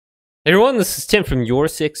Hey everyone, this is Tim from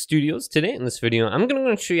YourSixStudios. Today in this video, I'm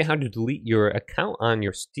going to show you how to delete your account on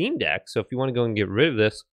your Steam Deck. So if you want to go and get rid of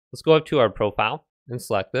this, let's go up to our profile and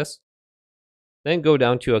select this. Then go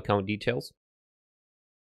down to account details.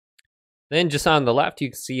 Then just on the left, you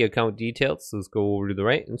can see account details. So let's go over to the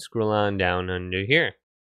right and scroll on down under here.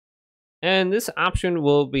 And this option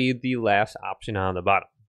will be the last option on the bottom.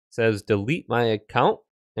 It says delete my account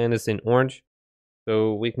and it's in orange.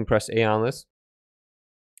 So we can press A on this.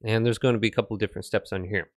 And there's going to be a couple different steps on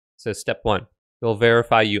here. It says step 1, you'll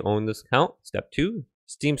verify you own this account. Step 2,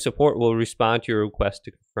 Steam support will respond to your request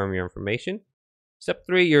to confirm your information. Step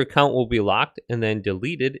 3, your account will be locked and then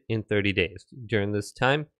deleted in 30 days. During this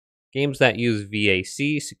time, games that use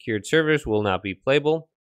VAC secured servers will not be playable,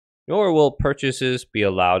 nor will purchases be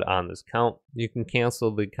allowed on this account. You can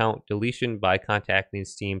cancel the account deletion by contacting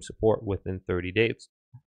Steam support within 30 days.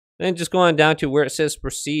 Then just go on down to where it says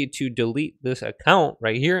proceed to delete this account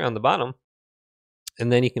right here on the bottom.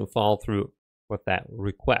 And then you can follow through with that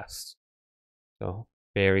request. So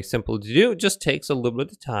very simple to do. It just takes a little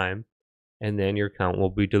bit of time and then your account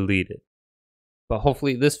will be deleted. But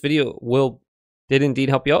hopefully this video did indeed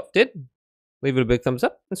help you out. Leave it a big thumbs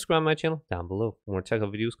up and subscribe to my channel down below for more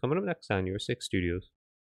technical videos coming up next on YourSixStudios.